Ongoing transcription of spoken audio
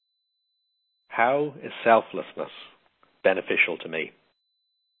how is selflessness beneficial to me?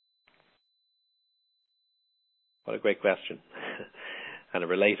 What a great question. And a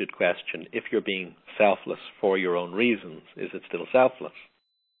related question, if you're being selfless for your own reasons, is it still selfless?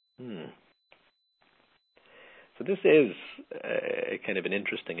 So this is kind of an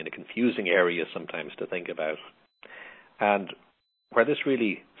interesting and a confusing area sometimes to think about. And where this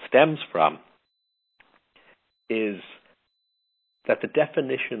really stems from is that the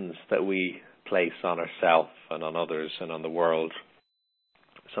definitions that we place on ourselves and on others and on the world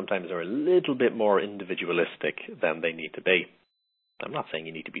sometimes are a little bit more individualistic than they need to be. I'm not saying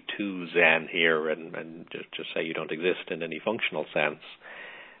you need to be too zen here and just say you don't exist in any functional sense.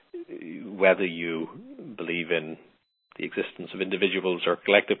 Whether you believe in the existence of individuals or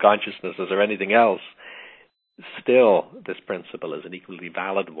collective consciousnesses or anything else, still this principle is an equally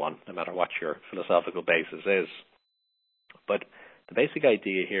valid one, no matter what your philosophical basis is. But the basic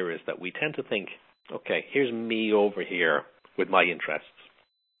idea here is that we tend to think, okay, here's me over here with my interests.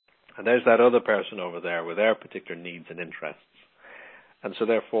 And there's that other person over there with their particular needs and interests. And so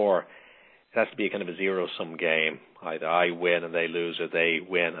therefore, it has to be a kind of a zero-sum game. Either I win and they lose, or they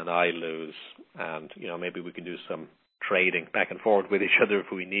win and I lose. And, maybe we can do some trading back and forth with each other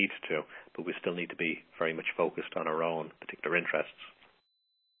if we need to, but we still need to be very much focused on our own particular interests.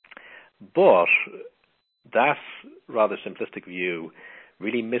 But that rather simplistic view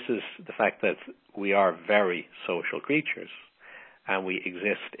really misses the fact that we are very social creatures and we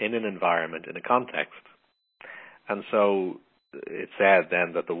exist in an environment, in a context. And so it's said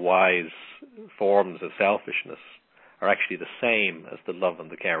then that the wise forms of selfishness are actually the same as the love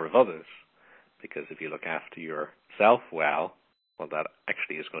and the care of others. Because if you look after yourself well, that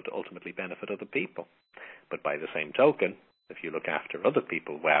actually is going to ultimately benefit other people. But by the same token, if you look after other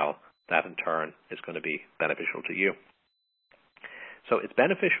people well, that in turn is going to be beneficial to you. So it's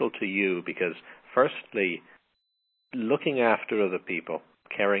beneficial to you because, firstly, looking after other people,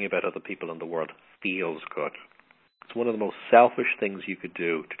 caring about other people in the world feels good. It's one of the most selfish things you could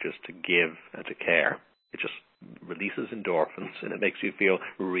do to give and to care. It just releases endorphins and it makes you feel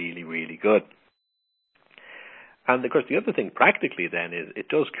really, really good. And of course, the other thing practically then is it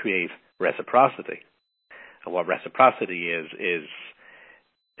does create reciprocity. And what reciprocity is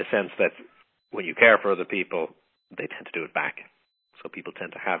a sense that when you care for other people, they tend to do it back. So people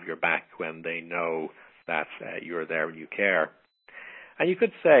tend to have your back when they know that you're there and you care. And you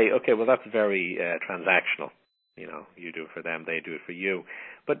could say, okay, well, that's very transactional. You do it for them, they do it for you.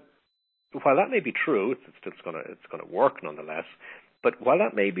 But while that may be true, it's going to work nonetheless. But while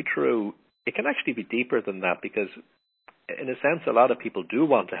that may be true, it can actually be deeper than that because, in a sense, a lot of people do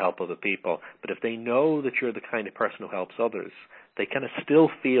want to help other people. But if they know that you're the kind of person who helps others, they kind of still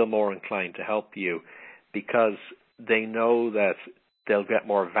feel more inclined to help you because they know that they'll get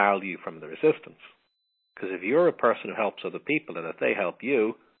more value from their assistance. Because if you're a person who helps other people and if they help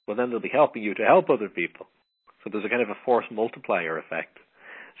you, well, then they'll be helping you to help other people. So there's a kind of a force multiplier effect.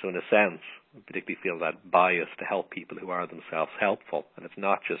 So in a sense, I particularly feel that bias to help people who are themselves helpful. And it's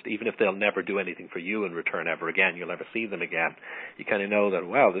not just, even if they'll never do anything for you in return ever again, you'll never see them again. You kind of know that,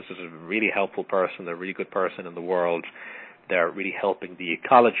 wow, this is a really helpful person, they're a really good person in the world. They're really helping the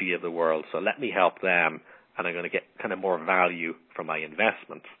ecology of the world. So let me help them and I'm going to get kind of more value from my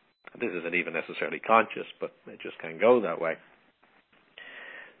investment. This isn't even necessarily conscious, but it just can go that way.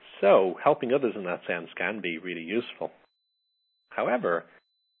 So helping others in that sense can be really useful. However,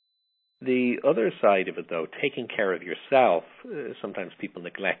 the other side of it, though, taking care of yourself, sometimes people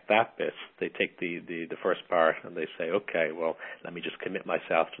neglect that bit. They take the first part and they say, okay, well, let me just commit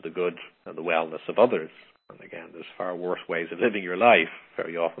myself to the good and the wellness of others. And again, there's far worse ways of living your life.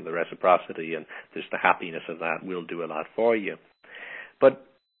 Very often the reciprocity and just the happiness of that will do a lot for you. But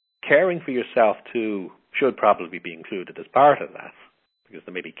caring for yourself, too, should probably be included as part of that. Because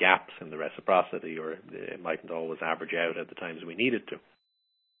there may be gaps in the reciprocity or it mightn't always average out at the times we need it to.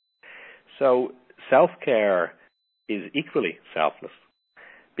 So self-care is equally selfless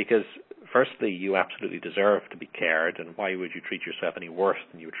because, firstly, you absolutely deserve to be cared, and why would you treat yourself any worse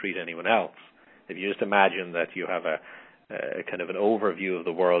than you would treat anyone else? If you just imagine that you have a kind of an overview of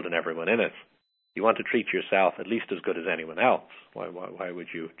the world and everyone in it, you want to treat yourself at least as good as anyone else. Why would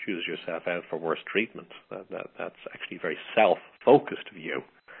you choose yourself out for worse treatment? That's actually a very self-focused view,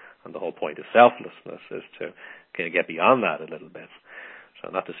 and the whole point of selflessness is to kind of get beyond that a little bit. So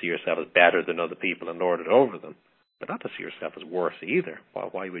not to see yourself as better than other people and lord it over them, but not to see yourself as worse either.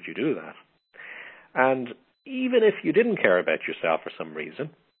 Why would you do that? And even if you didn't care about yourself for some reason,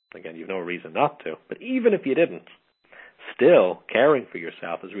 again, you've no reason not to, but even if you didn't, still caring for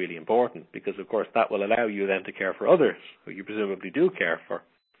yourself is really important because, of course, that will allow you then to care for others who you presumably do care for.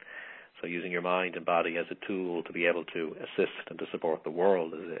 So using your mind and body as a tool to be able to assist and to support the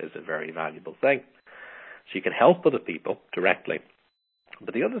world is a very valuable thing. So you can help other people directly.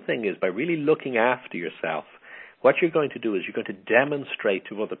 But the other thing is, by really looking after yourself, what you're going to do is you're going to demonstrate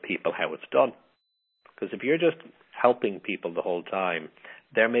to other people how it's done. Because if you're just helping people the whole time,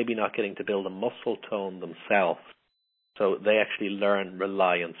 they're maybe not getting to build a muscle tone themselves. So they actually learn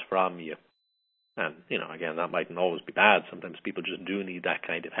reliance from you. And, again, that mightn't always be bad. Sometimes people just do need that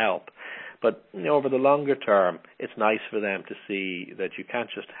kind of help. But, over the longer term, it's nice for them to see that you can't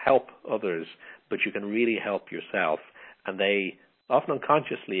just help others, but you can really help yourself. And they, often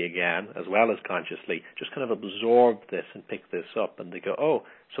unconsciously again, as well as consciously, just kind of absorb this and pick this up. And they go, oh,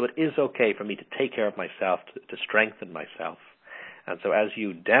 so it is okay for me to take care of myself, to strengthen myself. And so as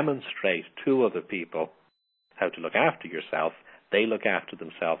you demonstrate to other people how to look after yourself, they look after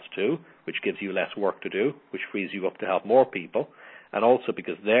themselves too, which gives you less work to do, which frees you up to help more people. And also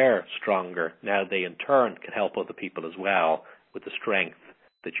because they're stronger, now they in turn can help other people as well with the strength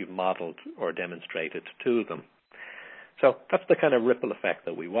that you've modeled or demonstrated to them. So that's the kind of ripple effect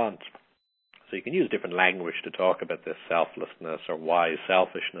that we want. So you can use different language to talk about this selflessness or wise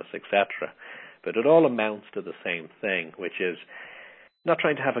selfishness, etc. But it all amounts to the same thing, which is not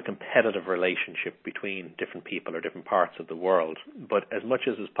trying to have a competitive relationship between different people or different parts of the world, but as much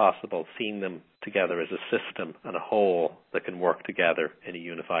as is possible, seeing them together as a system and a whole that can work together in a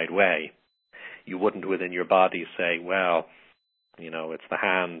unified way. You wouldn't within your body say, well, it's the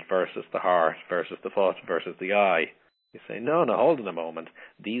hand versus the heart versus the foot versus the eye. You say, no, hold on a moment.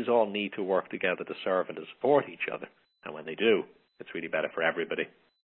 These all need to work together to serve and to support each other. And when they do, it's really better for everybody.